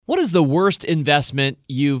is the worst investment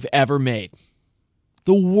you've ever made?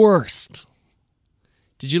 The worst.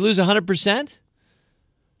 Did you lose 100%?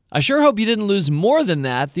 I sure hope you didn't lose more than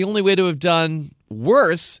that. The only way to have done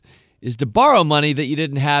worse is to borrow money that you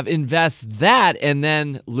didn't have, invest that, and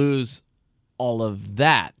then lose all of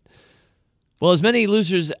that. Well, as many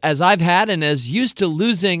losers as I've had and as used to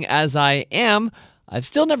losing as I am, I've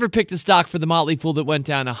still never picked a stock for the Motley Fool that went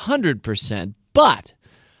down 100%, but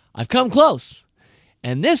I've come close.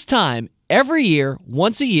 And this time, every year,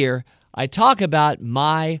 once a year, I talk about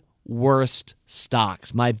my worst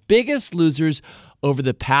stocks, my biggest losers over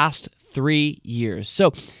the past 3 years.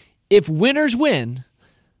 So if winners win,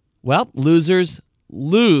 well, losers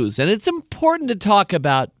lose. And it's important to talk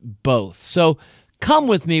about both. So come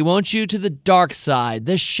with me, won't you, to the dark side,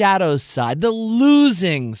 the shadow side, the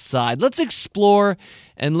losing side. Let's explore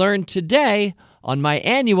and learn today on my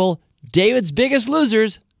annual David's Biggest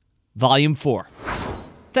Losers, Volume 4.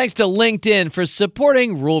 Thanks to LinkedIn for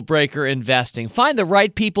supporting Rule Breaker Investing. Find the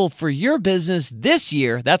right people for your business this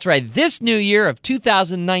year. That's right, this new year of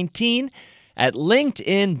 2019 at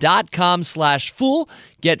linkedin.com/fool.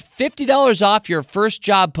 Get $50 off your first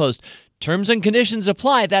job post. Terms and conditions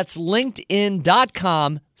apply. That's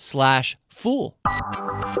linkedin.com/fool.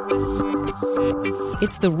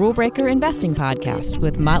 It's the Rule Breaker Investing Podcast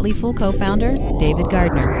with Motley Fool co-founder David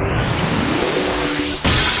Gardner.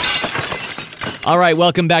 All right,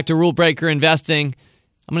 welcome back to Rule Breaker Investing.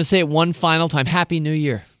 I'm going to say it one final time. Happy New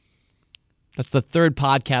Year. That's the third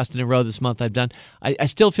podcast in a row this month I've done. I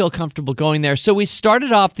still feel comfortable going there. So we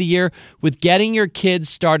started off the year with getting your kids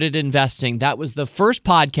started investing. That was the first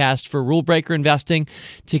podcast for Rule Breaker Investing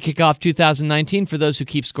to kick off 2019 for those who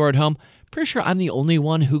keep score at home. Pretty sure I'm the only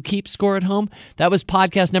one who keeps score at home. That was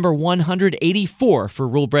podcast number 184 for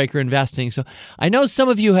Rule Breaker Investing. So I know some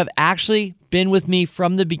of you have actually been with me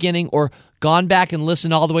from the beginning or gone back and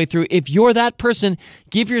listened all the way through. If you're that person,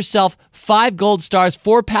 give yourself 5 gold stars,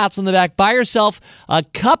 4 pats on the back, buy yourself a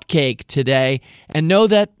cupcake today, and know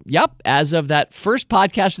that, as of that first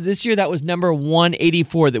podcast of this year, that was number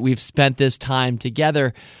 184 that we've spent this time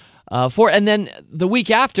together for. And then the week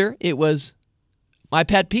after, it was My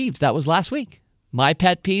Pet Peeves. That was last week. My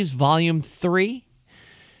Pet Peeves, Volume 3.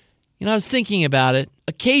 You know, I was thinking about it.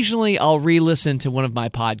 Occasionally, I'll re-listen to one of my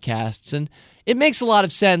podcasts, and it makes a lot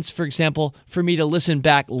of sense, for example, for me to listen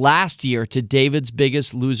back last year to David's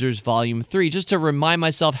Biggest Losers Volume 3, just to remind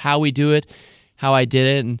myself how we do it, how I did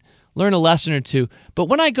it, and learn a lesson or two. But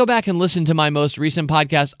when I go back and listen to my most recent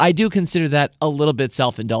podcast, I do consider that a little bit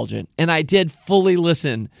self-indulgent. And I did fully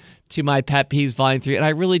listen to My Pet Peeves Volume 3, and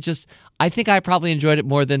I think I probably enjoyed it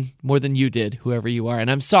more than you did, whoever you are.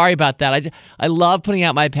 And I'm sorry about that. I love putting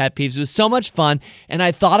out my pet peeves. It was so much fun. And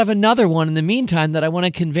I thought of another one in the meantime that I want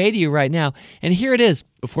to convey to you right now. And here it is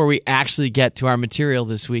before we actually get to our material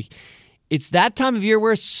this week. It's that time of year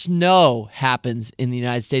where snow happens in the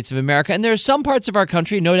United States of America. And there are some parts of our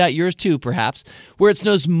country, no doubt yours too, perhaps, where it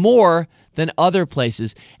snows more than other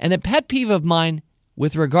places. And a pet peeve of mine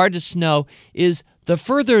with regard to snow is the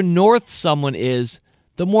further north someone is,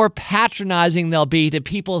 the more patronizing they'll be to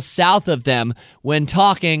people south of them when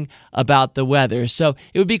talking about the weather. So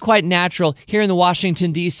it would be quite natural here in the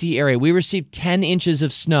Washington, D.C. area. We received 10 inches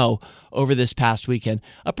of snow over this past weekend.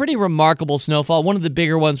 A pretty remarkable snowfall, one of the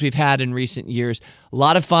bigger ones we've had in recent years. A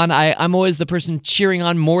lot of fun. I'm always the person cheering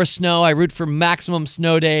on more snow. I root for maximum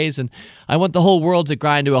snow days, and I want the whole world to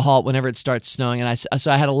grind to a halt whenever it starts snowing, and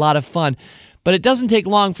so I had a lot of fun. But it doesn't take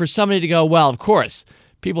long for somebody to go, well, of course,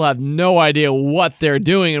 people have no idea what they're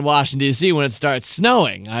doing in Washington, D.C. when it starts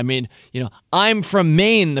snowing. I mean, I'm from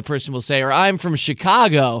Maine, the person will say, or I'm from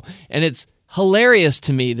Chicago, and it's hilarious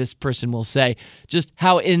to me, this person will say, just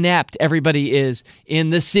how inept everybody is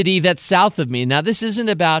in the city that's south of me. Now, this isn't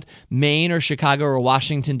about Maine or Chicago or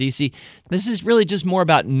Washington, D.C. This is really just more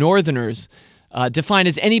about northerners, defined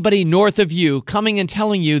as anybody north of you coming and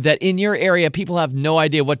telling you that in your area, people have no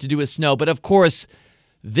idea what to do with snow. But of course,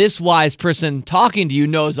 this wise person talking to you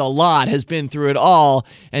knows a lot, has been through it all,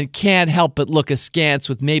 and can't help but look askance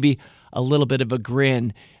with maybe a little bit of a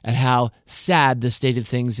grin at how sad the state of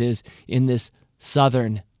things is in this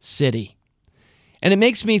southern city. And it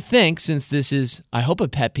makes me think, since this is, I hope, a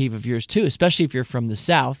pet peeve of yours too, especially if you're from the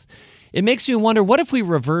South, it makes me wonder, what if we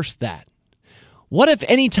reversed that? What if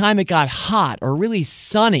any time it got hot or really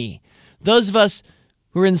sunny, those of us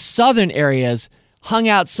who are in southern areas hung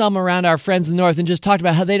out some around our friends in the north and just talked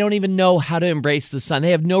about how they don't even know how to embrace the sun.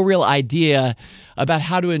 They have no real idea about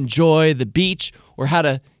how to enjoy the beach or how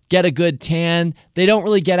to get a good tan. They don't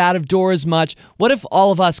really get out of doors much. What if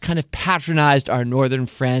all of us kind of patronized our northern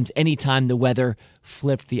friends anytime the weather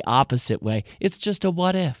flipped the opposite way? It's just a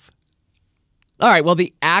what if. All right, well,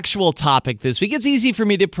 the actual topic this week, it's easy for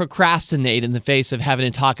me to procrastinate in the face of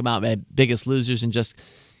having to talk about my biggest losers and just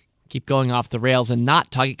keep going off the rails and not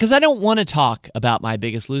talking, because I don't want to talk about my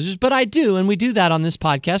biggest losers, but I do, and we do that on this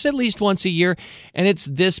podcast at least once a year, and it's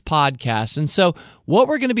this podcast. And so what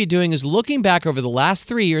we're going to be doing is looking back over the last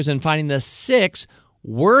 3 years and finding the 6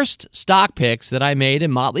 worst stock picks that I made in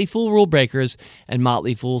Motley Fool Rule Breakers and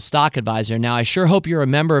Motley Fool Stock Advisor. Now, I sure hope you're a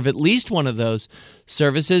member of at least one of those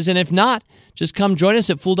services, and if not, just come join us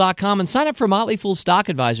at Fool.com and sign up for Motley Fool Stock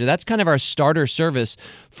Advisor. That's kind of our starter service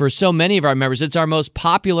for so many of our members. It's our most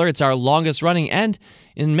popular, it's our longest running, and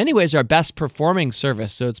in many ways our best performing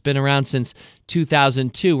service. So it's been around since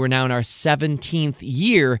 2002. We're now in our 17th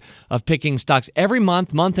year of picking stocks every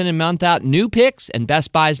month, month in and month out. New picks and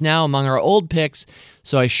best buys now among our old picks.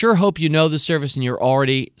 So I sure hope you know the service and you're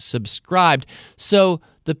already subscribed. So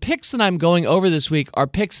the picks that I'm going over this week are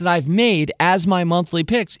picks that I've made as my monthly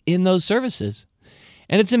picks in those services.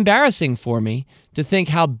 And it's embarrassing for me to think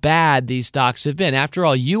how bad these stocks have been. After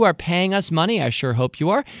all, you are paying us money. I sure hope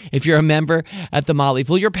you are. If you're a member at the Motley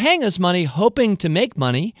Fool, you're paying us money hoping to make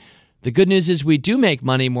money. The good news is we do make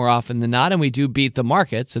money more often than not, and we do beat the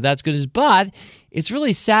market, so that's good news. But it's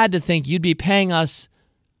really sad to think you'd be paying us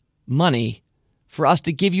money for us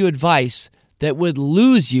to give you advice that would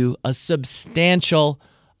lose you a substantial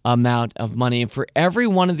amount of money. And for every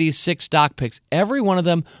one of these 6 stock picks, every one of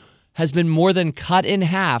them has been more than cut in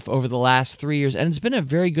half over the last 3 years, and it's been a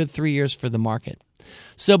very good 3 years for the market.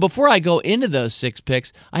 So before I go into those 6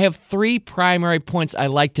 picks, I have 3 primary points I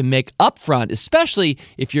like to make up front, especially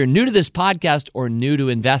if you're new to this podcast or new to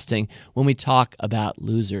investing when we talk about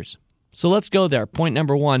losers. So let's go there. Point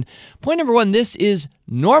number 1. Point number 1, this is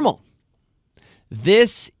normal.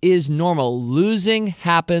 This is normal. Losing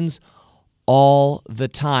happens all the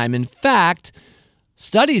time. In fact,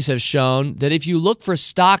 studies have shown that if you look for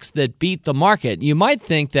stocks that beat the market, you might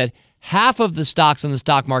think that half of the stocks on the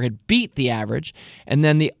stock market beat the average, and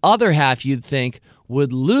then the other half you'd think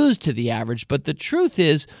would lose to the average. But the truth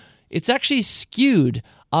is, it's actually skewed.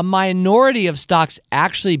 A minority of stocks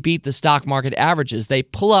actually beat the stock market averages. They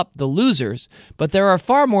pull up the losers, but there are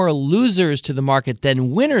far more losers to the market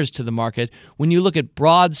than winners to the market when you look at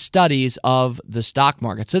broad studies of the stock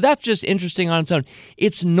market. So that's just interesting on its own.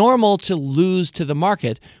 It's normal to lose to the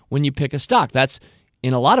market when you pick a stock. That's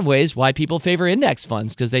in a lot of ways why people favor index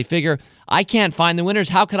funds, because they figure, I can't find the winners.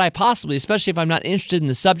 How could I possibly, especially if I'm not interested in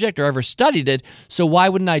the subject or ever studied it? So why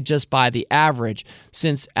wouldn't I just buy the average?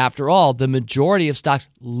 Since, after all, the majority of stocks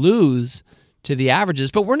lose to the averages.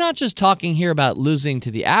 But we're not just talking here about losing to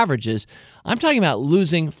the averages. I'm talking about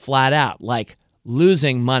losing flat out, like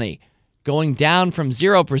losing money, going down from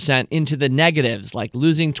 0% into the negatives, like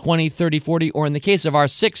losing 20, 30, 40, or in the case of our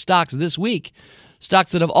 6 stocks this week,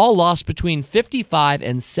 stocks that have all lost between 55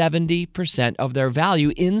 and 70% of their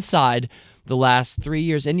value inside the last 3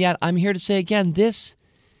 years. And yet, I'm here to say again, this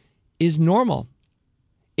is normal.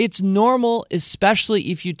 It's normal,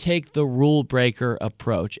 especially if you take the rule breaker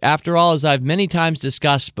approach. After all, as I've many times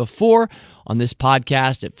discussed before on this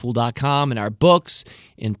podcast at Fool.com, in our books,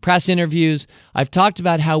 in press interviews, I've talked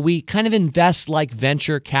about how we kind of invest like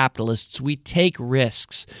venture capitalists. We take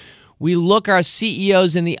risks. We look our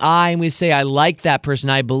CEOs in the eye and we say, I like that person.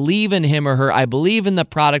 I believe in him or her. I believe in the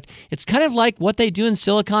product. It's kind of like what they do in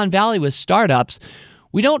Silicon Valley with startups.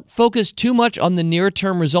 We don't focus too much on the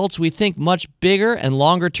near-term results. We think much bigger and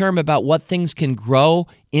longer term about what things can grow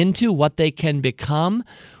into, what they can become,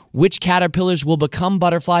 which caterpillars will become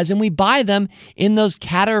butterflies, and we buy them in those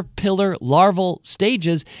caterpillar larval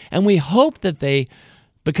stages, and we hope that they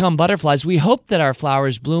become butterflies. We hope that our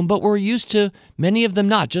flowers bloom, but we're used to many of them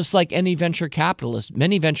not, just like any venture capitalist.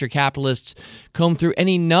 Many venture capitalists comb through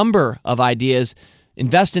any number of ideas,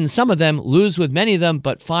 invest in some of them, lose with many of them,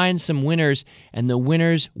 but find some winners, and the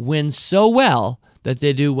winners win so well that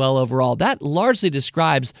they do well overall. That largely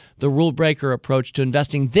describes the rule breaker approach to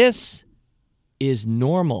investing. This is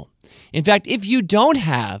normal. In fact, if you don't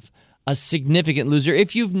have a significant loser,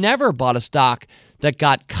 if you've never bought a stock that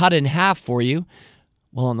got cut in half for you,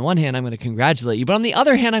 well, on the one hand, I'm going to congratulate you, but on the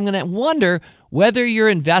other hand, I'm going to wonder whether you're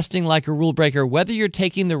investing like a rule breaker, whether you're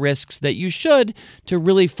taking the risks that you should to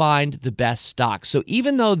really find the best stocks. So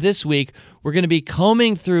even though this week we're going to be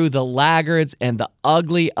combing through the laggards and the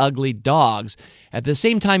ugly, ugly dogs, at the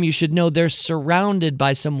same time, you should know they're surrounded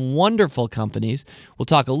by some wonderful companies. We'll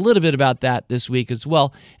talk a little bit about that this week as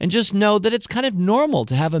well, and just know that it's kind of normal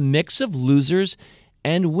to have a mix of losers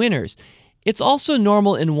and winners. It's also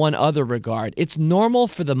normal in one other regard. It's normal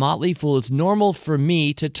for the Motley Fool. It's normal for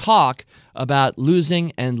me to talk about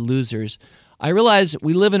losing and losers. I realize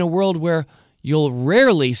we live in a world where you'll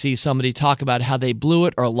rarely see somebody talk about how they blew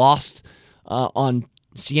it or lost on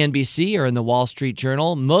CNBC or in the Wall Street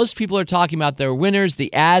Journal. Most people are talking about their winners.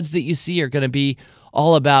 The ads that you see are going to be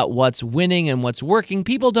all about what's winning and what's working.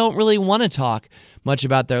 People don't really want to talk much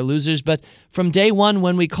about their losers, but from day one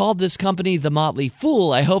when we called this company The Motley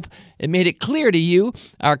Fool, I hope it made it clear to you,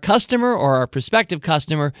 our customer or our prospective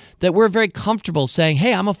customer, that we're very comfortable saying,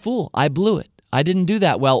 hey, I'm a fool. I blew it. I didn't do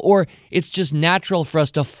that well. Or it's just natural for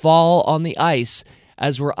us to fall on the ice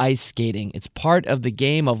as we're ice skating. It's part of the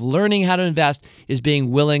game of learning how to invest is being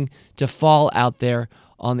willing to fall out there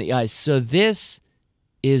on the ice. So this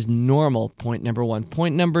is normal, point number one.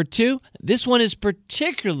 Point number two, this one is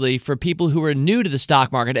particularly for people who are new to the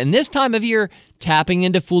stock market. And this time of year, tapping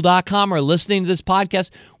into Fool.com or listening to this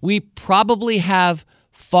podcast, we probably have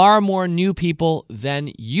far more new people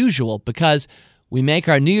than usual because we make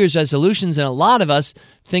our New Year's resolutions, and a lot of us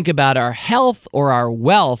think about our health or our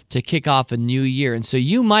wealth to kick off a new year. And so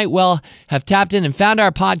you might well have tapped in and found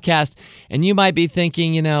our podcast, and you might be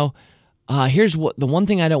thinking, here's what the one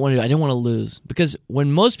thing I don't want to do. I don't want to lose. Because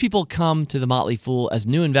when most people come to the Motley Fool as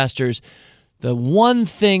new investors, the one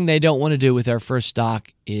thing they don't want to do with their first stock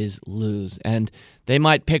is lose. And they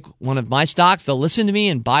might pick one of my stocks. They'll listen to me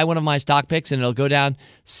and buy one of my stock picks, and it'll go down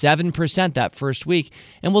 7% that first week.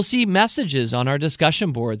 And we'll see messages on our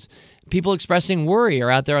discussion boards. People expressing worry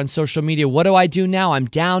are out there on social media. What do I do now? I'm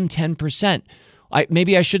down 10%.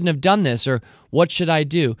 Maybe I shouldn't have done this, or what should I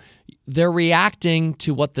do? They're reacting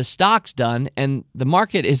to what the stock's done, and the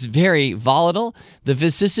market is very volatile. The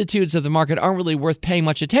vicissitudes of the market aren't really worth paying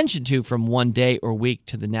much attention to from one day or week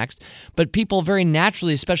to the next. But people very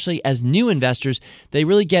naturally, especially as new investors, they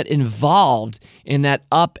really get involved in that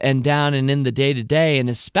up and down and in the day-to-day, and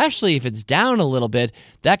especially if it's down a little bit,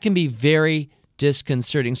 that can be very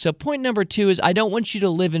disconcerting. So point number two is I don't want you to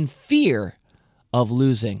live in fear of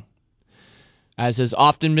losing. As has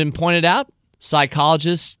often been pointed out,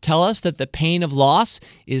 psychologists tell us that the pain of loss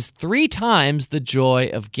is 3 times the joy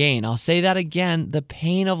of gain. I'll say that again. The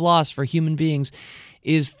pain of loss for human beings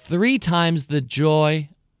is 3 times the joy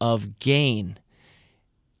of gain.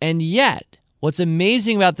 And yet, what's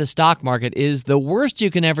amazing about the stock market is the worst you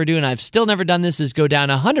can ever do, and I've still never done this, is go down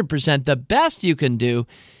 100%. The best you can do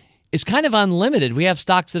is kind of unlimited. We have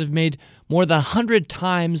stocks that have made more than 100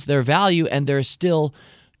 times their value, and they're still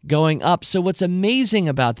going up. So what's amazing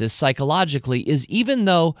about this psychologically is even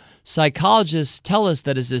though psychologists tell us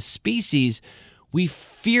that as a species, we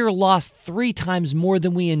fear loss 3 times more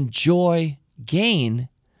than we enjoy gain,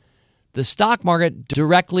 the stock market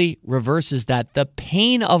directly reverses that. The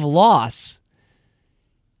pain of loss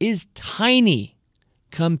is tiny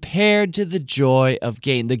compared to the joy of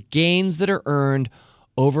gain. The gains that are earned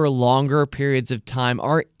over longer periods of time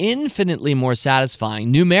are infinitely more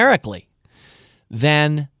satisfying numerically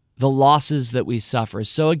than the losses that we suffer.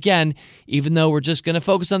 So again, even though we're just going to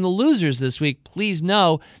focus on the losers this week, please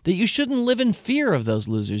know that you shouldn't live in fear of those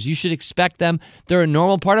losers. You should expect them. They're a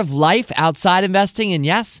normal part of life outside investing, and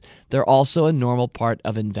yes, they're also a normal part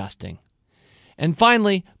of investing. And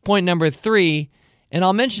finally, point number 3, and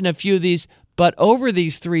I'll mention a few of these, but over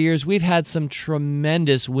these 3 years, we've had some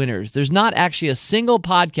tremendous winners. There's not actually a single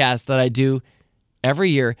podcast that I do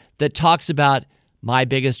every year that talks about my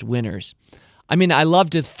biggest winners. I mean, I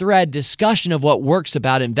love to thread discussion of what works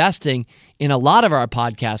about investing in a lot of our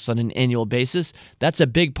podcasts on an annual basis. That's a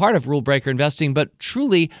big part of Rule Breaker Investing, but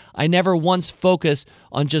truly, I never once focus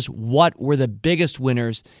on just what were the biggest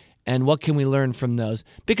winners and what can we learn from those.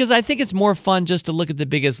 Because I think it's more fun just to look at the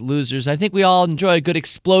biggest losers. I think we all enjoy a good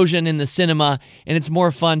explosion in the cinema, and it's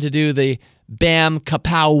more fun to do the bam,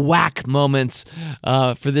 kapow, whack moments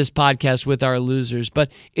for this podcast with our losers.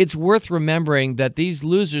 But it's worth remembering that these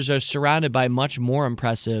losers are surrounded by much more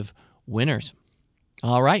impressive winners.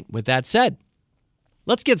 All right, with that said,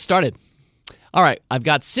 let's get started. All right, I've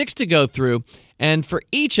got 6 to go through, and for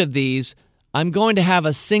each of these, I'm going to have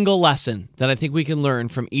a single lesson that I think we can learn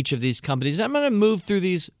from each of these companies. I'm going to move through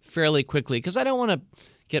these fairly quickly because I don't want to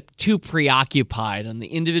get too preoccupied on the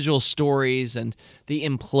individual stories and the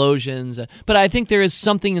implosions. But I think there is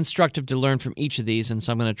something instructive to learn from each of these, and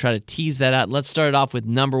so I'm going to try to tease that out. Let's start it off with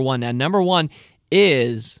number 1. Now, number 1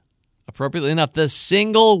 is, appropriately enough, the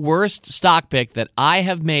single worst stock pick that I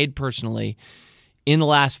have made personally in the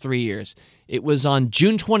last 3 years. It was on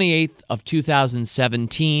June 28th of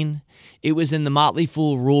 2017. It was in the Motley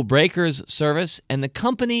Fool Rule Breakers service, and the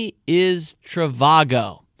company is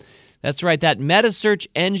Trivago. That's right, that meta search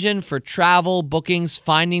engine for travel, bookings,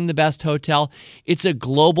 finding the best hotel. It's a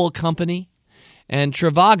global company. And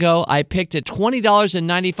Trivago, I picked at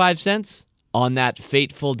 $20.95 on that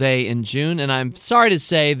fateful day in June. And I'm sorry to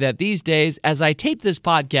say that these days, as I tape this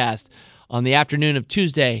podcast on the afternoon of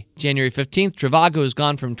Tuesday, January 15th, Trivago has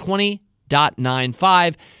gone from $20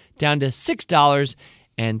 $6.95 down to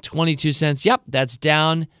 $6.22. Yep, that's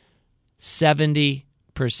down 70%.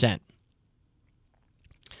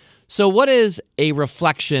 So what is a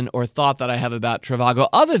reflection or thought that I have about Trivago,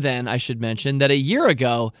 other than I should mention that a year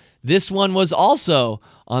ago, this one was also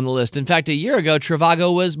on the list. In fact, a year ago,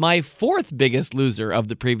 Trivago was my fourth biggest loser of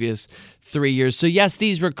the previous 3 years. So yes,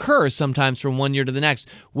 these recur sometimes from one year to the next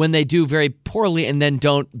when they do very poorly and then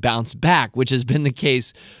don't bounce back, which has been the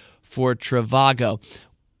case for Trivago.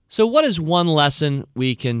 So what is one lesson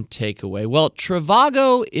we can take away? Well,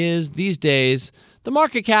 Trivago is these days, the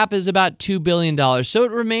market cap is about $2 billion, so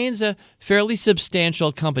it remains a fairly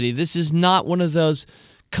substantial company. This is not one of those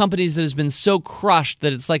companies that has been so crushed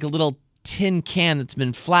that it's like a little tin can that's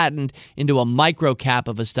been flattened into a micro cap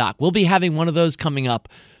of a stock. We'll be having one of those coming up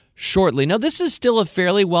shortly. Now, this is still a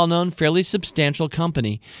fairly well-known, fairly substantial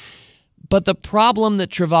company, but the problem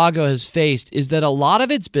that Trivago has faced is that a lot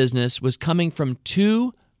of its business was coming from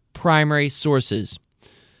two primary sources.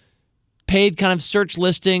 Paid kind of search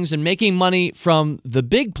listings and making money from the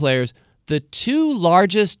big players. The two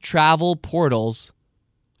largest travel portals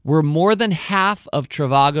were more than half of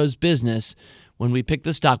Trivago's business when I picked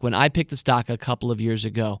the stock a couple of years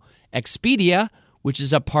ago. Expedia, which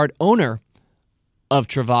is a part owner of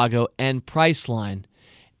Trivago, and Priceline.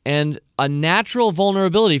 And a natural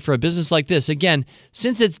vulnerability for a business like this, again,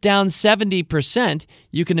 since it's down 70%,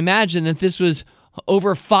 you can imagine that this was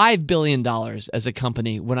over $5 billion as a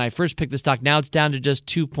company when I first picked the stock. Now it's down to just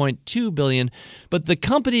 $2.2 billion. But the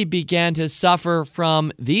company began to suffer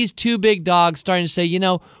from these two big dogs starting to say,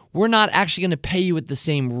 we're not actually going to pay you at the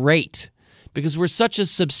same rate because we're such a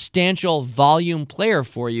substantial volume player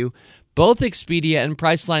for you. Both Expedia and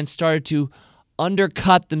Priceline started to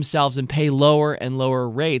undercut themselves and pay lower and lower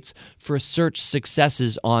rates for search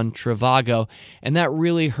successes on Trivago. And that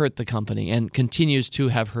really hurt the company and continues to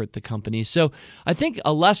have hurt the company. So I think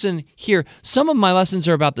a lesson here, some of my lessons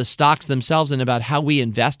are about the stocks themselves and about how we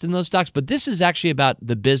invest in those stocks, but this is actually about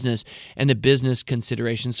the business and a business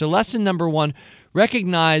consideration. So lesson number one,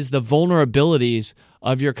 recognize the vulnerabilities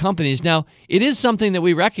of your companies. Now, it is something that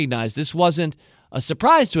we recognize. This wasn't a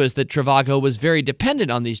surprise to us that Trivago was very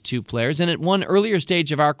dependent on these two players. And at one earlier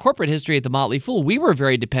stage of our corporate history at The Motley Fool, we were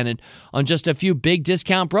very dependent on just a few big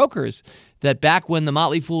discount brokers. That back when The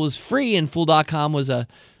Motley Fool was free and Fool.com was a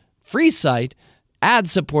free site,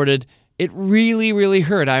 ad-supported, it really, really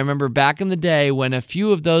hurt. I remember back in the day when a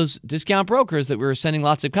few of those discount brokers that we were sending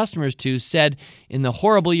lots of customers to said in the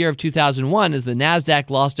horrible year of 2001, as the NASDAQ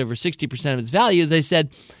lost over 60% of its value, they said,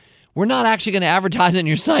 we're not actually going to advertise on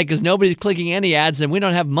your site because nobody's clicking any ads and we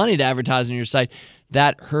don't have money to advertise on your site.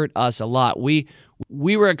 That hurt us a lot. We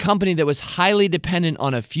were a company that was highly dependent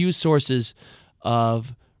on a few sources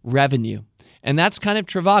of revenue. And that's kind of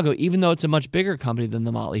Trivago, even though it's a much bigger company than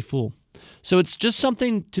The Motley Fool. So it's just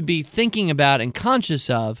something to be thinking about and conscious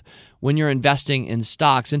of when you're investing in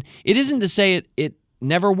stocks. And it isn't to say it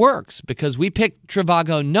never works, because we picked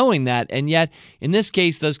Trivago knowing that, and yet in this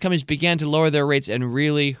case those companies began to lower their rates and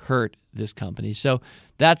really hurt this company. So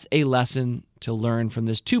that's a lesson to learn from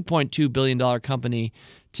this $2.2 billion company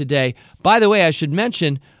today. By the way, I should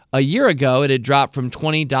mention, a year ago it had dropped from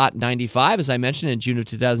 $20.95, as I mentioned, in June of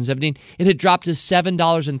 2017. It had dropped to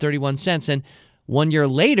 $7.31, and 1 year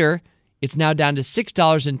later it's now down to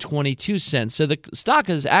 $6.22. So the stock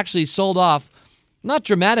has actually sold off, not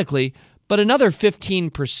dramatically, but another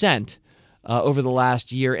 15% over the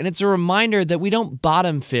last year. And it's a reminder that we don't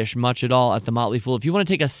bottom fish much at all at The Motley Fool. If you want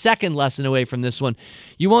to take a second lesson away from this one,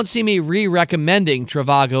 you won't see me re-recommending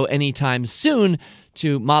Trivago anytime soon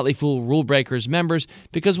to Motley Fool Rule Breakers members,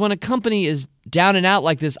 because when a company is down and out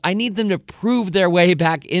like this, I need them to prove their way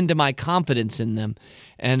back into my confidence in them.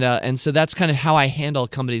 And so that's kind of how I handle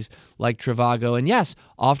companies like Trivago. And yes,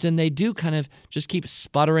 often they do kind of just keep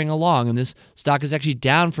sputtering along, and this stock is actually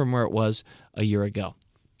down from where it was a year ago.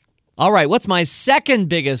 All right, what's my second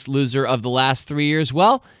biggest loser of the last 3 years?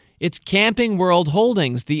 Well, it's Camping World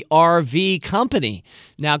Holdings, the RV company.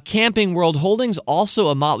 Now, Camping World Holdings, also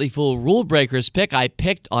a Motley Fool Rule Breakers pick. I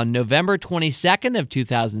picked on November 22nd of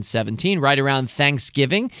 2017, right around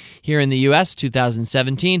Thanksgiving here in the U.S.,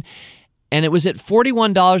 2017. And it was at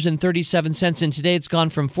 $41.37, and today it's gone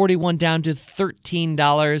from $41 down to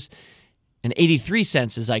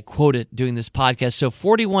 $13.83, as I quote it doing this podcast. So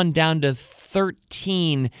 41 down to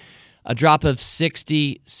 13, a drop of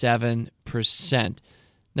 67%.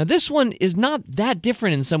 Now, this one is not that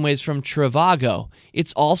different in some ways from Trivago.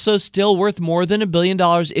 It's also still worth more than $1 billion.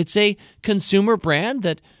 It's a consumer brand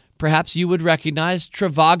that perhaps you would recognize.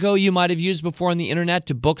 Trivago you might have used before on the internet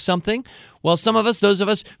to book something. Well, some of us, those of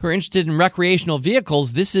us who are interested in recreational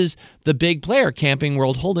vehicles, this is the big player, Camping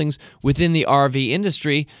World Holdings, within the RV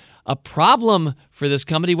industry. A problem for this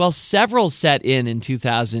company, well, several set in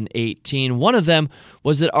 2018. One of them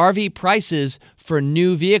was that RV prices for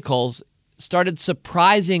new vehicles started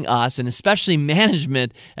surprising us, and especially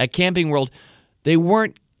management at Camping World. They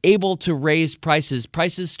weren't able to raise prices.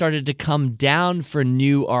 Prices started to come down for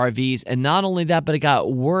new RVs, and not only that, but it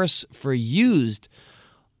got worse for used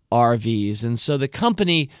RVs. And so the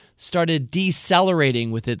company started decelerating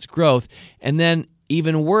with its growth, and then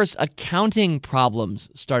even worse, accounting problems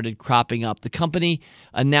started cropping up. The company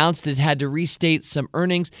announced it had to restate some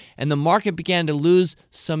earnings, and the market began to lose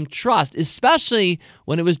some trust, especially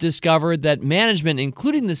when it was discovered that management,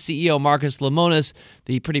 including the CEO, Marcus Lemonis,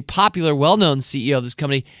 the pretty popular, well-known CEO of this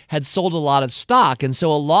company, had sold a lot of stock. And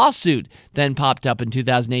so a lawsuit then popped up in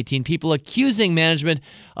 2018, people accusing management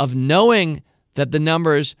of knowing that the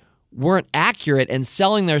numbers weren't accurate and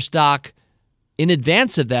selling their stock in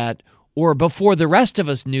advance of that, or before the rest of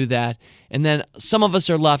us knew that, and then some of us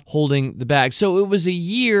are left holding the bag. So it was a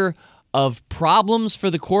year of problems for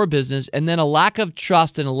the core business, and then a lack of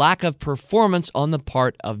trust and a lack of performance on the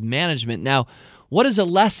part of management. Now, what is a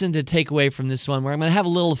lesson to take away from this one? Where I'm going to have a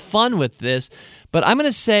little fun with this, but I'm going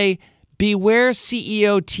to say beware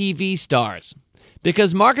CEO TV stars.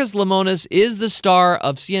 Because Marcus Lemonis is the star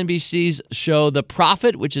of CNBC's show The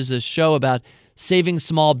Profit, which is a show about saving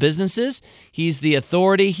small businesses. He's the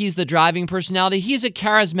authority. He's the driving personality. He's a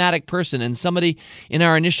charismatic person. And somebody in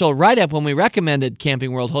our initial write-up when we recommended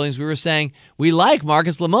Camping World Holdings, we were saying, we like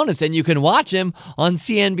Marcus Lemonis, and you can watch him on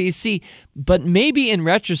CNBC. But maybe in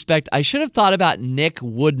retrospect, I should have thought about Nick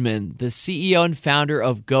Woodman, the CEO and founder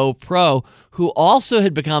of GoPro, who also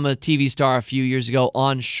had become a TV star a few years ago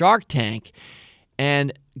on Shark Tank.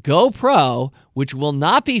 And GoPro, which will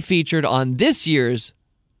not be featured on this year's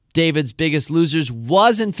David's Biggest Losers,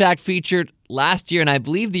 was in fact featured last year and I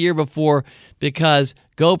believe the year before, because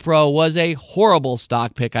GoPro was a horrible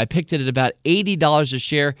stock pick. I picked it at about $80 a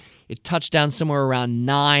share. It touched down somewhere around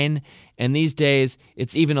 $9, and these days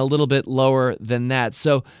it's even a little bit lower than that.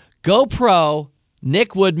 So GoPro,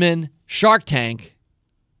 Nick Woodman, Shark Tank,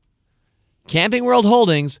 Camping World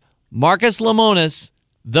Holdings, Marcus Lemonis,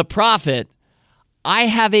 The Profit. I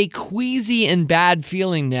have a queasy and bad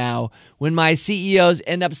feeling now when my CEOs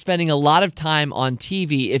end up spending a lot of time on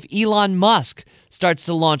TV. If Elon Musk starts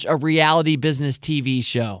to launch a reality business TV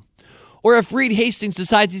show, or if Reed Hastings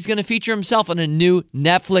decides he's going to feature himself on a new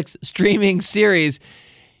Netflix streaming series,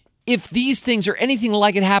 if these things or anything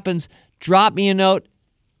like it happens, drop me a note.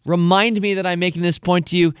 Remind me that I'm making this point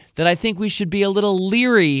to you, that I think we should be a little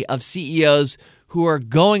leery of CEOs who are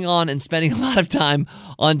going on and spending a lot of time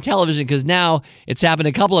on television, because now it's happened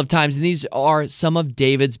a couple of times, and these are some of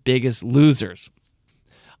David's biggest losers.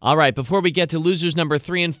 All right, before we get to losers number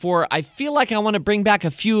 3 and 4, I feel like I want to bring back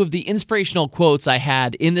a few of the inspirational quotes I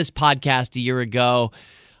had in this podcast a year ago.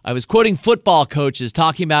 I was quoting football coaches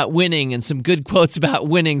talking about winning and some good quotes about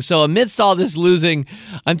winning. So amidst all this losing,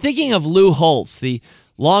 I'm thinking of Lou Holtz, the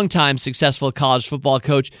longtime successful college football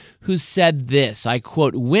coach, who said this, I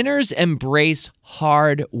quote, "Winners embrace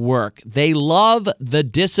hard work. They love the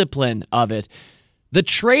discipline of it, the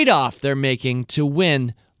trade-off they're making to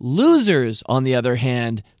win. Losers, on the other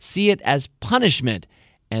hand, see it as punishment,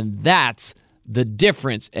 and that's the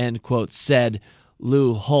difference," end quote, said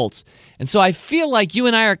Lou Holtz. And so I feel like you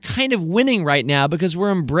and I are kind of winning right now because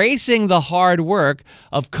we're embracing the hard work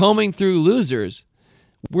of combing through losers.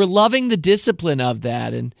 We're loving the discipline of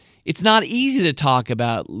that, and it's not easy to talk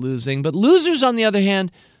about losing. But losers, on the other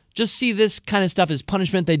hand, just see this kind of stuff as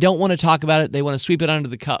punishment. They don't want to talk about it. They want to sweep it under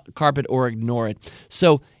the carpet or ignore it.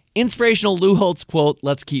 So, inspirational Lou Holtz quote,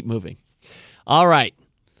 let's keep moving. All right.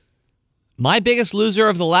 My biggest loser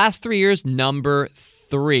of the last 3 years, number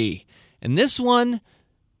 3. And this one,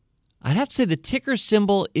 I'd have to say the ticker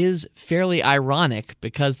symbol is fairly ironic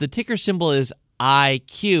because the ticker symbol is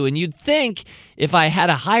IQ. And you'd think if I had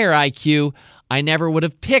a higher IQ, I never would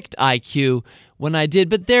have picked IQ when I did,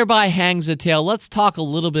 but thereby hangs a tale. Let's talk a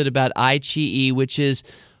little bit about iQIYI, which is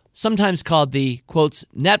sometimes called the, quotes,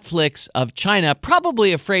 Netflix of China,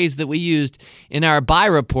 probably a phrase that we used in our buy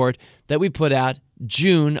report that we put out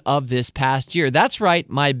June of this past year. That's right,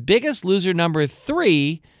 my biggest loser, number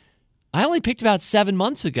 3, I only picked about 7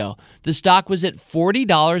 months ago. The stock was at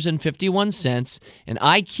 $40.51, and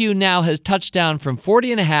IQ now has touched down from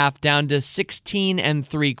 40.5 down to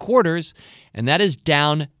 16.75, and that is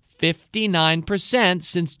down 59%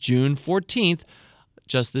 since June 14th,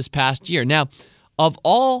 just this past year. Now, of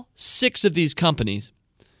all 6 of these companies,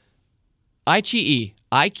 iQIYI,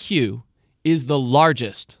 IQ, is the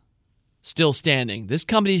largest still standing. This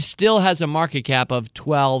company still has a market cap of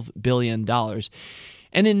 $12 billion.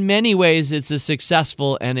 And in many ways, it's a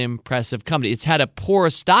successful and impressive company. It's had a poor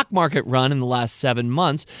stock market run in the last 7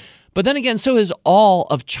 months, but then again, so has all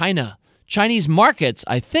of China. Chinese markets,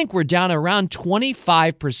 I think, were down around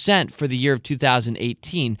 25% for the year of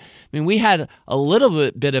 2018. I mean, we had a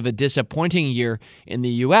little bit of a disappointing year in the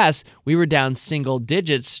U.S. We were down single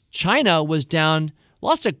digits. China was down,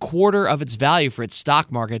 lost a quarter of its value for its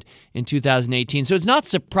stock market in 2018. So it's not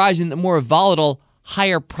surprising that more volatile,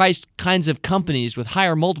 higher-priced kinds of companies with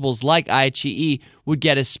higher multiples like iQIYI would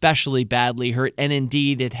get especially badly hurt, and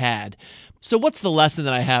indeed it had. So what's the lesson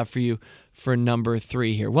that I have for you for number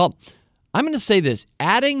 3 here? Well, I'm going to say this.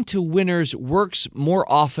 Adding to winners works more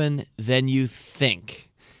often than you think.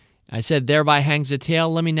 I said thereby hangs a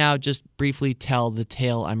tale. Let me now just briefly tell the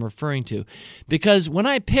tale I'm referring to. Because when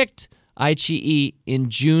I picked iQIYI in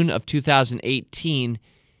June of 2018,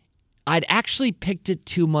 I'd actually picked it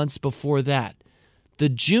 2 months before that. The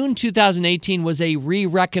June 2018 was a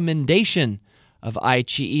re-recommendation of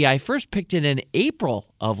iQIYI. I first picked it in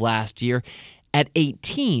April of last year at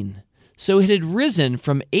 18. So it had risen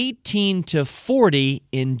from 18 to 40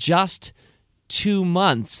 in just 2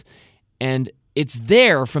 months. And it's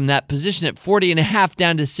there from that position at 40.5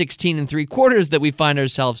 down to 16.75 that we find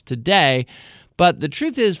ourselves today. But the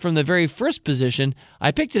truth is, from the very first position,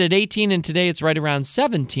 I picked it at 18, and today it's right around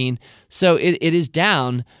 17. So it is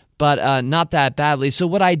down, but not that badly. So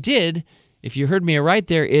what I did, if you heard me right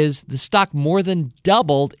there, is the stock more than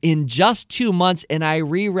doubled in just 2 months, and I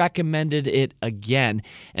re-recommended it again.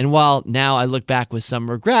 And while now I look back with some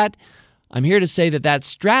regret, I'm here to say that that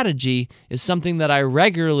strategy is something that I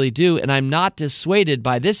regularly do, and I'm not dissuaded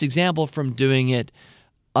by this example from doing it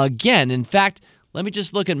again. In fact, let me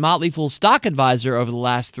just look at Motley Fool Stock Advisor over the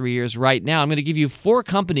last 3 years right now. I'm going to give you 4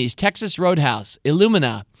 companies: Texas Roadhouse,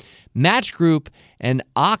 Illumina, Match Group, and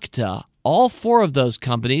Okta. All 4 of those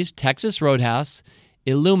companies, Texas Roadhouse,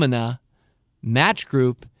 Illumina, Match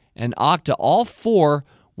Group, and Okta, all 4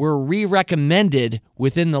 were re-recommended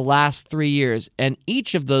within the last 3 years. And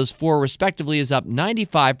each of those 4 respectively is up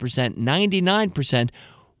 95%, 99%,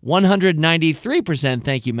 193%,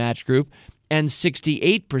 thank you, Match Group, and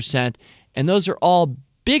 68%. And those are all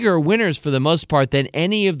bigger winners for the most part than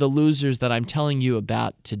any of the losers that I'm telling you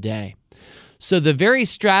about today. So the very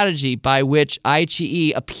strategy by which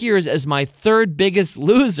iQIYI appears as my 3rd biggest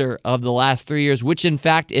loser of the last 3 years, which in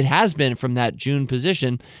fact it has been from that June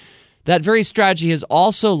position, that very strategy has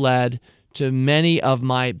also led to many of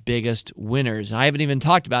my biggest winners. I haven't even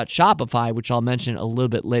talked about Shopify, which I'll mention a little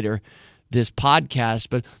bit later this podcast,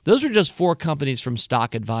 but those are just 4 companies from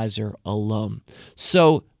Stock Advisor alone.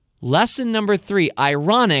 So lesson number 3,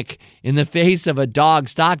 ironic in the face of a dog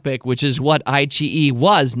stock pick, which is what iQIYI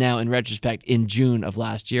was now in retrospect in June of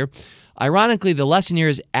last year. Ironically, the lesson here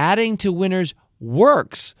is adding to winners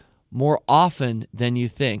works more often than you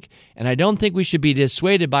think. And I don't think we should be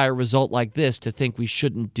dissuaded by a result like this to think we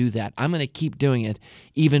shouldn't do that. I'm going to keep doing it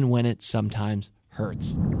even when it sometimes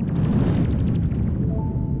hurts.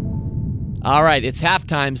 All right, it's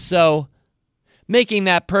halftime, so making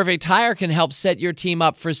that perfect hire can help set your team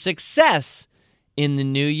up for success in the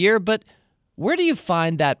new year, but where do you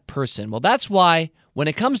find that person? Well, that's why when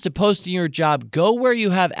it comes to posting your job, go where you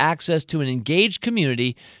have access to an engaged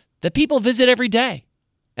community that people visit every day,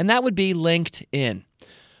 and that would be LinkedIn.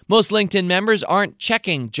 Most LinkedIn members aren't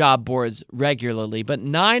checking job boards regularly, but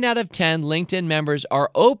 9 out of 10 LinkedIn members are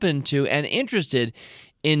open to and interested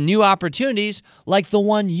in new opportunities like the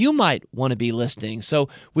one you might want to be listing. So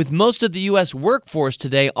with most of the U.S. workforce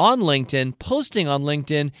today on LinkedIn, posting on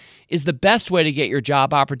LinkedIn is the best way to get your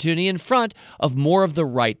job opportunity in front of more of the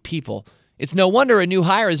right people. It's no wonder a new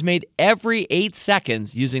hire is made every 8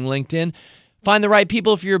 seconds using LinkedIn. Find the right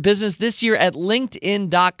people for your business this year at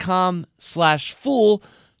linkedin.com/fool.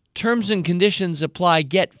 Terms and conditions apply.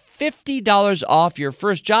 Get $50 off your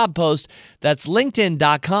first job post. That's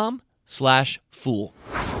linkedin.com/fool.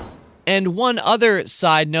 And one other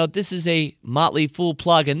side note, this is a Motley Fool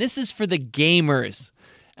plug, and this is for the gamers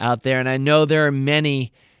out there. And I know there are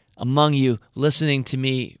many among you listening to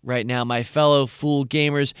me right now, my fellow Fool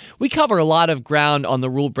gamers. We cover a lot of ground on the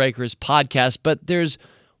Rule Breakers podcast, but there's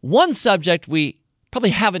one subject we probably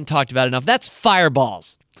haven't talked about enough. That's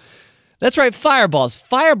fireballs. That's right, fireballs.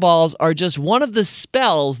 Fireballs are just one of the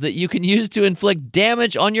spells that you can use to inflict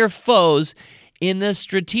damage on your foes in the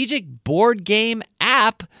strategic board game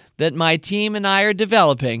app that my team and I are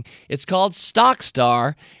developing. It's called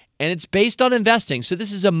StockStar, and it's based on investing. So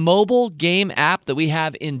this is a mobile game app that we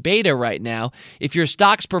have in beta right now. If your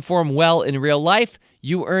stocks perform well in real life,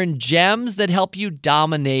 you earn gems that help you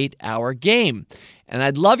dominate our game. And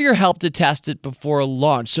I'd love your help to test it before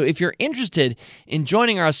launch. So if you're interested in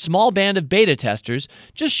joining our small band of beta testers,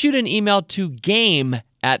 just shoot an email to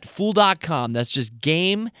game@fool.com. That's just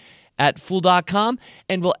game@fool.com,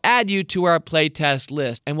 and we'll add you to our playtest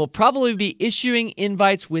list. And we'll probably be issuing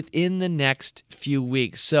invites within the next few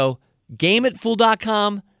weeks. So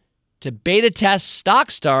game@fool.com to beta test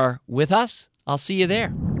StockStar with us. I'll see you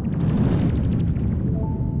there.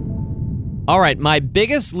 All right, my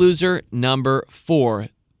biggest loser, number 4.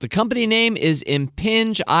 The company name is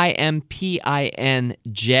Impinj, Impinj.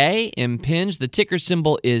 Impinj, the ticker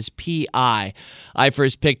symbol is PI. I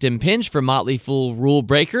first picked Impinj for Motley Fool Rule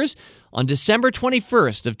Breakers on December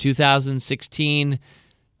 21st of 2016. A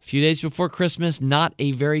few days before Christmas, not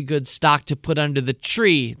a very good stock to put under the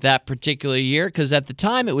tree that particular year, because at the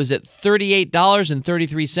time it was at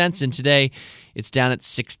 $38.33, and today it's down at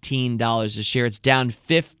 $16 a share. It's down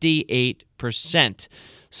 58%.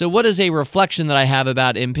 So what is a reflection that I have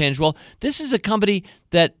about Impinj? Well, this is a company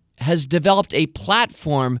that has developed a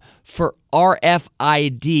platform for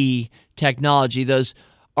RFID technology. Those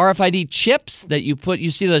RFID chips that you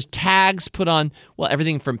see those tags put on, well,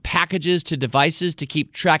 everything from packages to devices to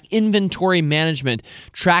keep track, inventory management,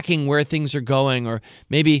 tracking where things are going, or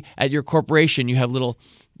maybe at your corporation you have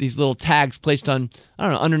these little tags placed on,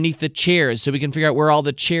 underneath the chairs so we can figure out where all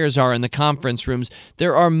the chairs are in the conference rooms.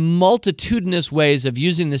 There are multitudinous ways of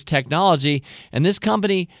using this technology, and this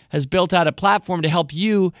company has built out a platform to help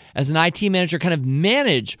you as an IT manager kind of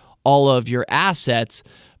manage all of your assets.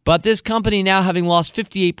 But this company, now having lost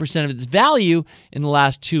 58% of its value in the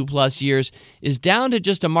last 2+ years, is down to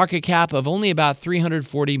just a market cap of only about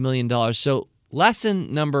 $340 million. So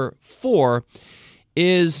lesson number 4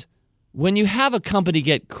 is when you have a company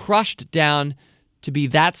get crushed down to be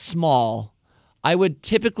that small, I would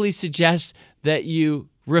typically suggest that you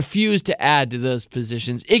refuse to add to those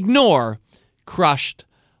positions. Ignore crushed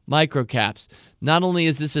microcaps. Not only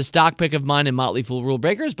is this a stock pick of mine in Motley Fool Rule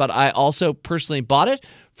Breakers, but I also personally bought it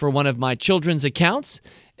for one of my children's accounts.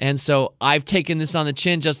 And so I've taken this on the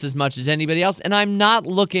chin just as much as anybody else, and I'm not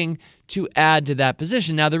looking to add to that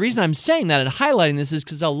position. Now, the reason I'm saying that and highlighting this is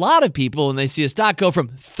because a lot of people, when they see a stock go from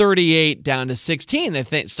 38 down to 16, they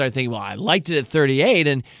start thinking, well, I liked it at 38,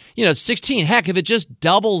 and 16, heck, if it just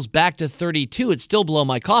doubles back to 32, it's still below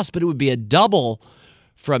my cost, but it would be a double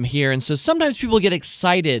from here. And so sometimes people get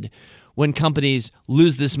excited when companies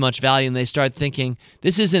lose this much value and they start thinking,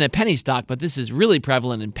 this isn't a penny stock, but this is really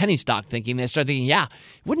prevalent in penny stock thinking. They start thinking, yeah,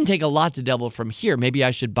 it wouldn't take a lot to double from here. Maybe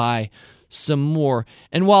I should buy some more.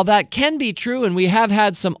 And while that can be true, and we have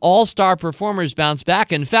had some all-star performers bounce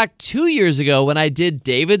back, in fact, 2 years ago when I did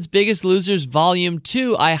David's Biggest Losers Volume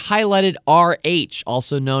 2, I highlighted RH,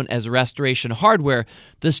 also known as Restoration Hardware.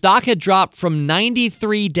 The stock had dropped from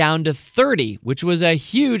 93 down to 30, which was a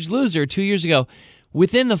huge loser 2 years ago.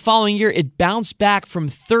 Within the following year, it bounced back from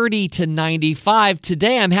 30 to 95.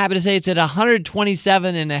 Today, I'm happy to say it's at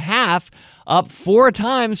 127.5, up 4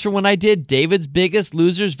 times from when I did David's Biggest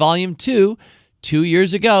Losers Volume 2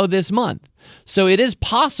 years ago this month. So it is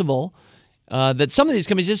possible that some of these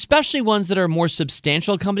companies, especially ones that are more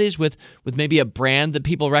substantial companies with maybe a brand that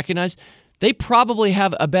people recognize, they probably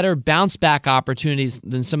have a better bounce back opportunities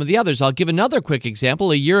than some of the others. I'll give another quick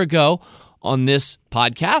example. A year ago, on this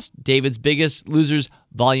podcast, David's Biggest Losers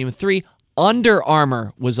Volume 3, Under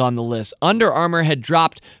Armour was on the list. Under Armour had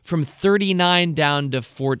dropped from 39 down to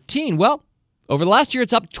 14. Well, over the last year,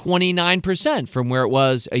 it's up 29% from where it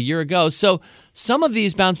was a year ago. So some of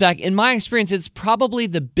these bounce back. In my experience, it's probably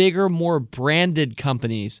the bigger, more branded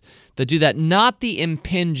companies that do that, not the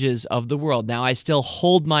Impinj's of the world. Now, I still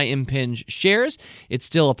hold my Impinj shares. It's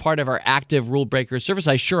still a part of our active Rule Breaker service.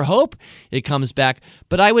 I sure hope it comes back.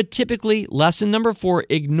 But I would typically, lesson number 4,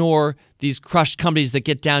 ignore these crushed companies that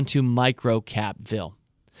get down to microcapville.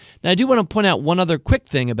 Now, I do want to point out one other quick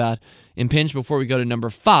thing about Impinj before we go to number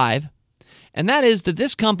 5. And that is that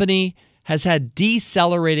this company has had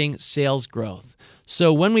decelerating sales growth.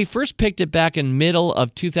 So when we first picked it back in middle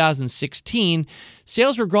of 2016,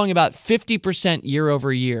 sales were growing about 50% year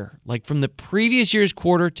over year. Like from the previous year's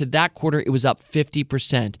quarter to that quarter, it was up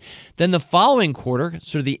 50%. Then the following quarter,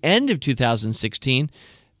 sort of the end of 2016,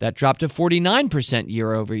 that dropped to 49%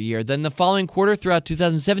 year over year. Then the following quarter throughout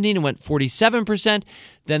 2017, it went 47%.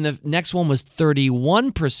 Then the next one was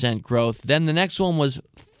 31% growth. Then the next one was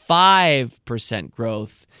 5%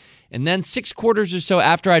 growth. And then 6 quarters or so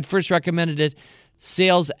after I'd first recommended it,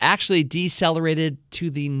 sales actually decelerated to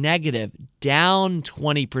the negative, down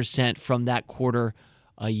 20% from that quarter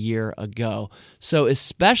a year ago. So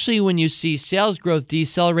especially when you see sales growth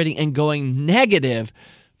decelerating and going negative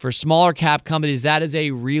for smaller cap companies, that is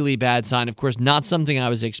a really bad sign. Of course, not something I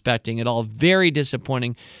was expecting at all. Very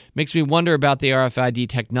disappointing. Makes me wonder about the RFID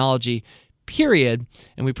technology, period.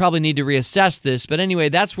 And we probably need to reassess this. But anyway,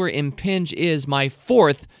 that's where Impinj is, my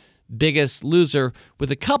fourth biggest loser,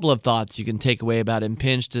 with a couple of thoughts you can take away about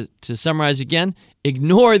Impinj. To summarize again,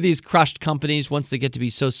 ignore these crushed companies once they get to be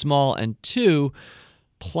so small. And two,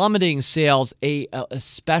 plummeting sales, an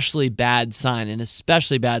especially bad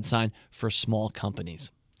sign for small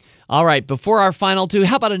companies. All right, before our final two,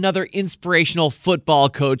 how about another inspirational football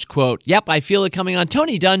coach quote? Yep, I feel it coming on.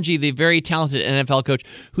 Tony Dungy, the very talented NFL coach,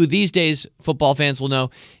 who these days football fans will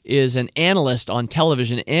know is an analyst on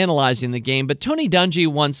television analyzing the game. But Tony Dungy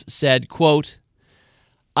once said, quote,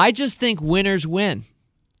 "I just think winners win.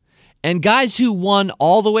 And guys who won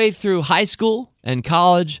all the way through high school and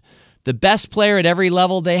college, the best player at every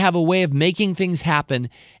level, they have a way of making things happen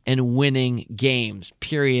and winning games,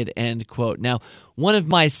 period," end quote. Now, one of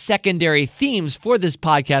my secondary themes for this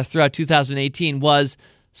podcast throughout 2018 was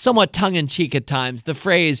somewhat tongue-in-cheek at times, the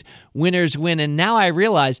phrase, winners win. And now I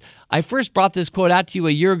realize I first brought this quote out to you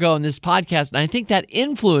a year ago in this podcast, and I think that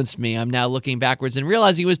influenced me. I'm now looking backwards and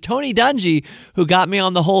realizing it was Tony Dungy who got me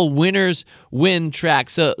on the whole winners win track.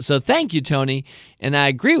 So thank you, Tony, and I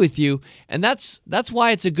agree with you. And that's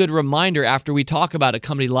why it's a good reminder after we talk about a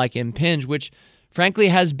company like Impinj, which frankly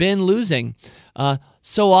has been losing.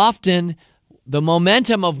 So often, the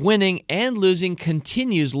momentum of winning and losing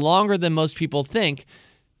continues longer than most people think.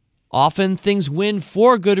 Often things win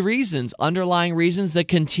for good reasons, underlying reasons that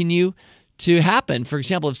continue to happen. For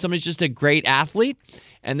example, if somebody's just a great athlete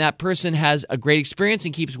and that person has a great experience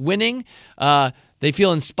and keeps winning, they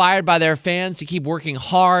feel inspired by their fans to keep working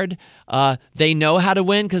hard. They know how to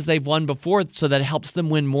win because they've won before, so that helps them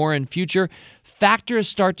win more in future. Factors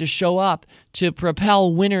start to show up to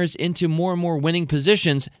propel winners into more and more winning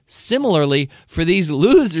positions. Similarly, for these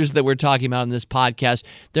losers that we're talking about in this podcast,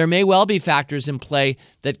 there may well be factors in play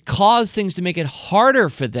that cause things to make it harder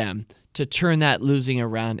for them to turn that losing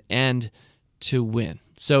around and to win.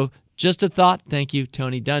 So just a thought. Thank you,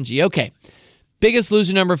 Tony Dungy. Okay, biggest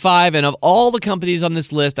loser number 5, and of all the companies on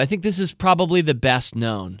this list, I think this is probably the best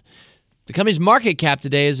known. The company's market cap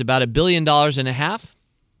today is about $1.5 billion.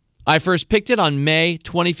 I first picked it on May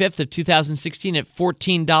 25th of 2016 at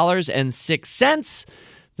 $14.06.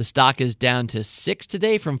 The stock is down to 6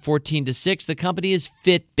 today from 14 to 6. The company is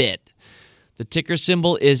Fitbit. The ticker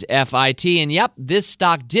symbol is FIT. And yep, this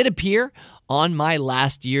stock did appear on my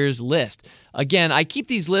last year's list. Again, I keep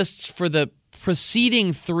these lists for the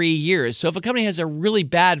preceding 3 years. So if a company has a really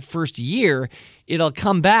bad first year, it'll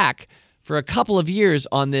come back for a couple of years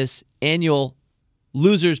on this annual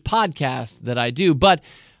Losers podcast that I do. But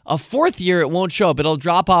a fourth year, it won't show up. It'll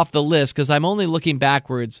drop off the list because I'm only looking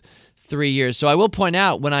backwards 3 years. So I will point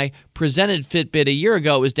out, when I presented Fitbit a year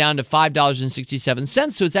ago, it was down to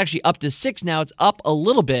 $5.67. So it's actually up to 6 now. It's up a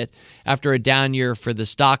little bit after a down year for the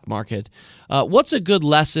stock market. What's a good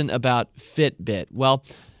lesson about Fitbit? Well,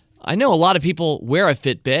 I know a lot of people wear a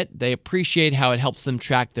Fitbit. They appreciate how it helps them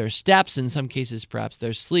track their steps, in some cases perhaps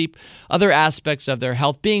their sleep, other aspects of their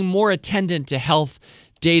health. Being more attendant to health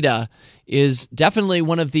data is definitely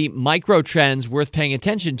one of the micro trends worth paying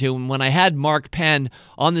attention to. And when I had Mark Penn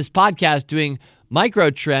on this podcast doing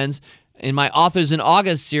micro trends in my Authors in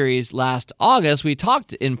August series last August, we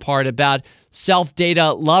talked in part about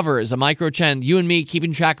self-data lovers, a micro trend, you and me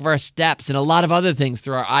keeping track of our steps and a lot of other things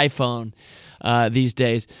through our iPhone these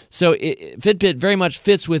days. So Fitbit very much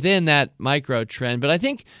fits within that micro trend. But I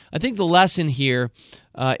think the lesson here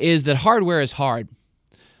is that hardware is hard,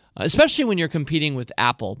 especially when you're competing with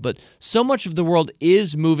Apple. But so much of the world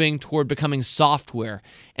is moving toward becoming software.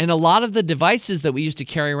 And a lot of the devices that we used to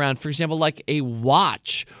carry around, for example, like a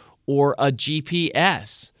watch or a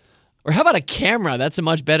GPS, or how about a camera? That's a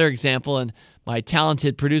much better example. And my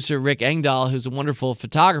talented producer, Rick Engdahl, who's a wonderful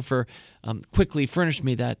photographer, quickly furnished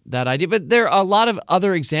me that idea. But there are a lot of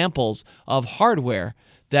other examples of hardware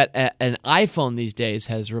that an iPhone these days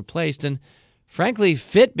has replaced. And frankly,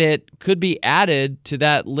 Fitbit could be added to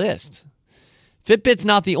that list. Fitbit's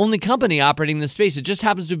not the only company operating in this space. It just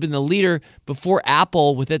happens to have been the leader before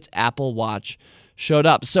Apple with its Apple Watch showed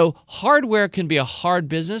up. So hardware can be a hard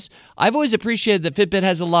business. I've always appreciated that Fitbit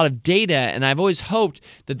has a lot of data, and I've always hoped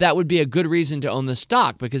that that would be a good reason to own the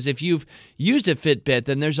stock, because if you've used a Fitbit,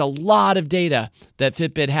 then there's a lot of data that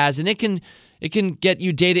Fitbit has, and it can It can get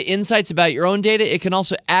you data insights about your own data. It can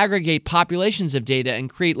also aggregate populations of data and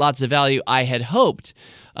create lots of value, I had hoped.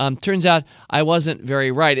 Turns out I wasn't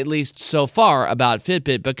very right, at least so far, about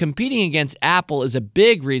Fitbit. But competing against Apple is a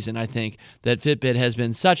big reason, I think, that Fitbit has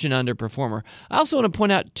been such an underperformer. I also want to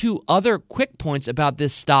point out two other quick points about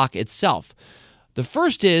this stock itself. The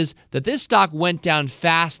first is that this stock went down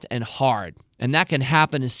fast and hard, and that can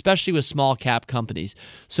happen especially with small cap companies.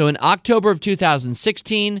 So in October of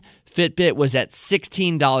 2016, Fitbit was at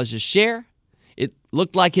 $16 a share. It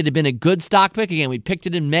looked like it had been a good stock pick. Again, we picked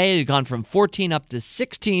it in May. It had gone from 14 up to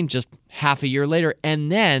 16 just half a year later.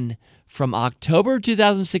 And then from October of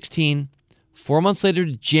 2016, 4 months later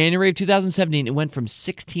to January of 2017, it went from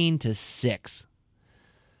 16 to 6.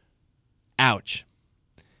 Ouch.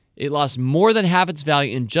 It lost more than half its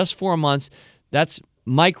value in just 4 months. That's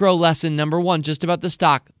micro lesson number one, just about the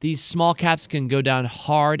stock. These small caps can go down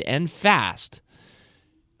hard and fast.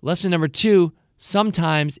 Lesson number two,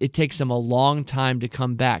 sometimes it takes them a long time to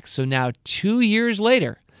come back. So now 2 years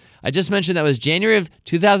later, I just mentioned that was January of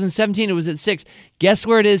 2017. It was at 6. Guess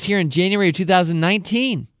where it is here in January of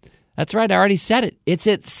 2019? That's right. I already said it. It's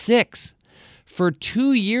at 6. For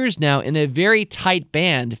 2 years now, in a very tight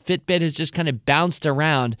band, Fitbit has just kind of bounced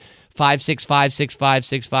around 5, 6, 5, 6, 5,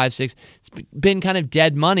 6, 5, 6. It's been kind of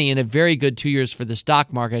dead money in a very good 2 years for the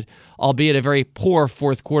stock market, albeit a very poor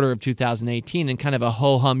fourth quarter of 2018 and kind of a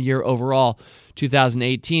ho-hum year overall,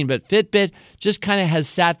 2018. But Fitbit just kind of has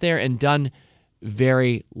sat there and done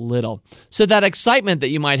very little. So that excitement that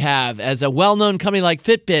you might have as a well-known company like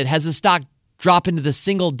Fitbit has a stock drop into the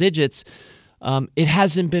single digits, it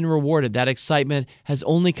hasn't been rewarded. That excitement has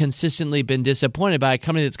only consistently been disappointed by a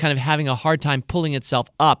company that's kind of having a hard time pulling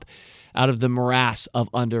itself up out of the morass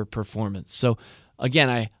of underperformance. So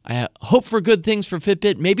again, I hope for good things for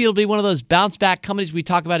Fitbit. Maybe it'll be one of those bounce back companies we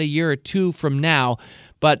talk about a year or two from now,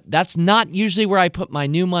 but that's not usually where I put my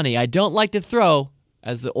new money. I don't like to throw,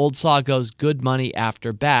 as the old saw goes, good money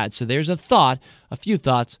after bad. So there's a few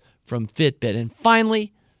thoughts from Fitbit. And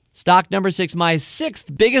finally, stock number 6, my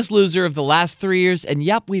 6th biggest loser of the last 3 years. And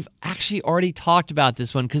yep, we've actually already talked about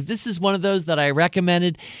this one because this is one of those that I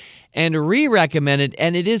recommended and re-recommended,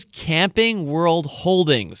 and it is Camping World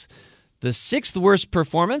Holdings. The 6th worst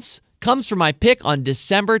performance comes from my pick on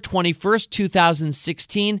December 21st,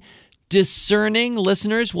 2016. Discerning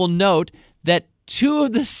listeners will note that 2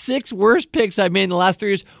 of the 6 worst picks I've made in the last 3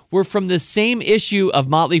 years were from the same issue of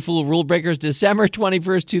Motley Fool Rule Breakers, December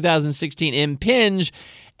 21st, 2016, Impinj,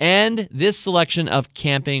 and this selection of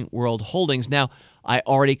Camping World Holdings. Now, I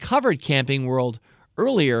already covered Camping World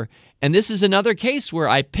earlier, and this is another case where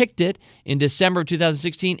I picked it in December of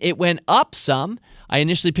 2016. It went up some. I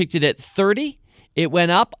initially picked it at 30. It went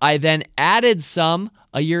up. I then added some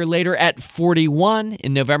a year later at 41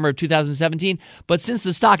 in November of 2017. But since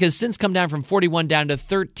the stock has since come down from 41 down to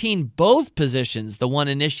 13, both positions, the one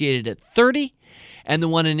initiated at 30 and the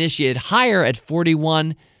one initiated higher at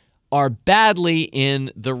 41, are badly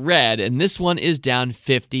in the red, and this one is down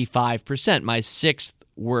 55%, my 6th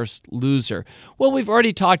worst loser. Well, we've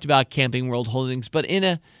already talked about Camping World Holdings, but in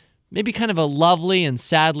a maybe kind of a lovely and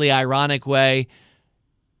sadly ironic way,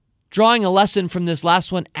 drawing a lesson from this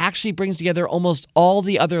last one actually brings together almost all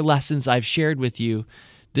the other lessons I've shared with you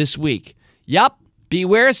this week. Yup.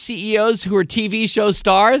 Beware CEOs who are TV show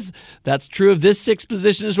stars. That's true of this 6th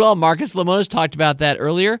position as well. Marcus Lemonis talked about that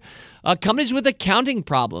earlier. Companies with accounting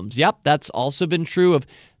problems. Yep, that's also been true of.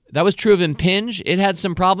 That was true of Impinj. It had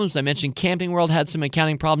some problems. I mentioned Camping World had some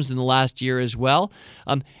accounting problems in the last year as well.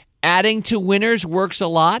 Adding to winners works a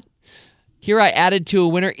lot. Here I added to a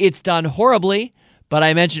winner. It's done horribly. But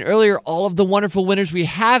I mentioned earlier all of the wonderful winners we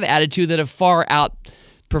have added to that have far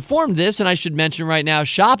outperformed this. And I should mention right now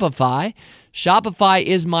Shopify. Shopify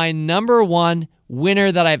is my number one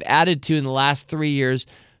winner that I've added to in the last 3 years.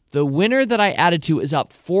 The winner that I added to is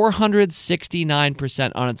up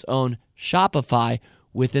 469% on its own. Shopify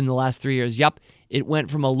within the last 3 years. Yep, it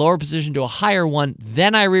went from a lower position to a higher one.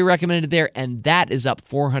 Then I re-recommended it there, and that is up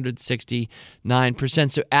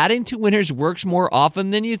 469%. So adding to winners works more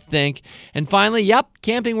often than you think. And finally, yep,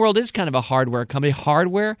 Camping World is kind of a hardware company.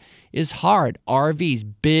 Hardware is hard. RVs,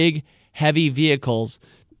 big, heavy vehicles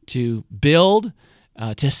to build,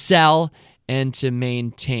 to sell, and to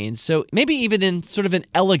maintain. So maybe even in sort of an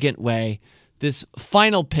elegant way, this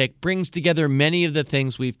final pick brings together many of the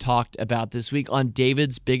things we've talked about this week on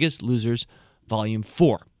David's Biggest Losers, Volume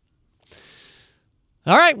 4.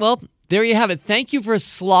 All right, well, there you have it. Thank you for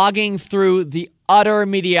slogging through the utter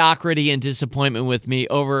mediocrity and disappointment with me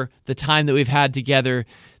over the time that we've had together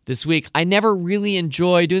this week. I never really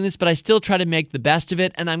enjoy doing this, but I still try to make the best of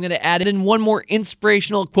it. And I'm going to add in one more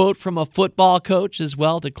inspirational quote from a football coach as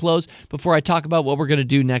well to close before I talk about what we're going to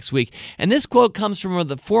do next week. And this quote comes from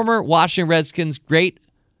the former Washington Redskins great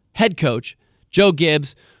head coach, Joe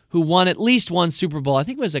Gibbs, who won at least one Super Bowl. I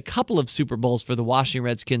think it was a couple of Super Bowls for the Washington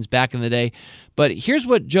Redskins back in the day. But here's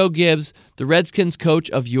what Joe Gibbs, the Redskins coach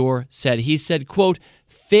of yore, said. He said, quote,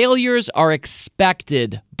 "Failures are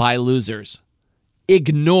expected by losers,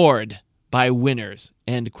 ignored by winners,"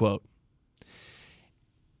 end quote.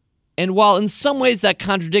 And while in some ways that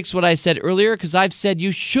contradicts what I said earlier, because I've said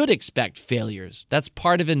you should expect failures. That's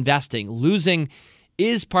part of investing. Losing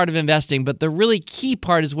is part of investing, but the really key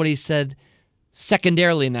part is what he said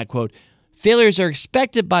secondarily in that quote. Failures are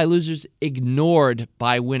expected by losers, ignored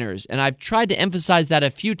by winners. And I've tried to emphasize that a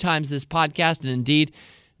few times this podcast, and indeed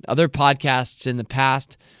other podcasts in the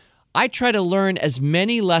past. I try to learn as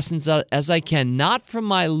many lessons as I can, not from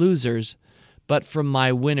my losers, but from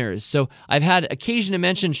my winners. So I've had occasion to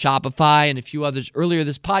mention Shopify and a few others earlier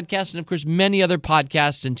this podcast, and of course many other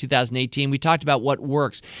podcasts in 2018. We talked about what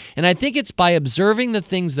works. And I think it's by observing the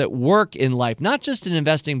things that work in life, not just in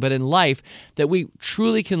investing, but in life, that we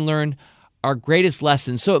truly can learn our greatest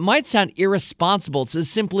lessons. So it might sound irresponsible to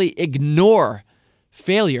simply ignore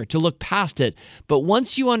failure, to look past it. But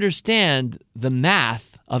once you understand the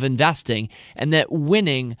math of investing and that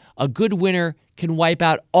winning, a good winner can wipe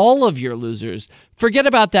out all of your losers. Forget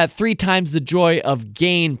about that 3 times the joy of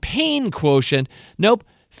gain pain quotient. Nope.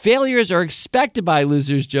 Failures are expected by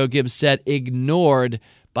losers, Joe Gibbs said, ignored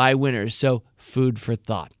by winners. So food for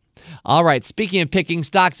thought. All right. Speaking of picking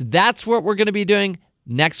stocks, that's what we're going to be doing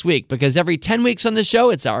next week, because every 10 weeks on the show,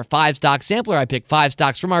 it's our 5-stock sampler. I pick 5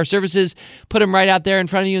 stocks from our services, put them right out there in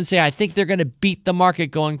front of you and say, I think they're going to beat the market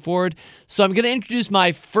going forward. So I'm going to introduce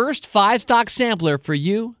my first 5-stock sampler for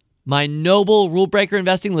you, my noble Rule Breaker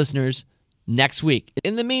investing listeners, next week.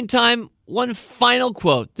 In the meantime, one final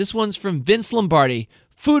quote. This one's from Vince Lombardi.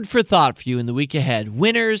 Food for thought for you in the week ahead.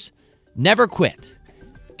 Winners never quit,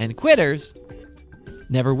 and quitters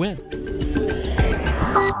never win.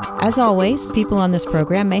 As always, people on this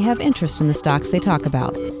program may have interest in the stocks they talk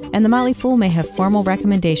about, and the Motley Fool may have formal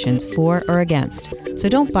recommendations for or against. So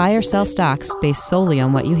don't buy or sell stocks based solely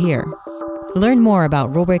on what you hear. Learn more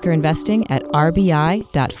about Rule Breaker investing at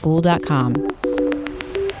rbi.fool.com.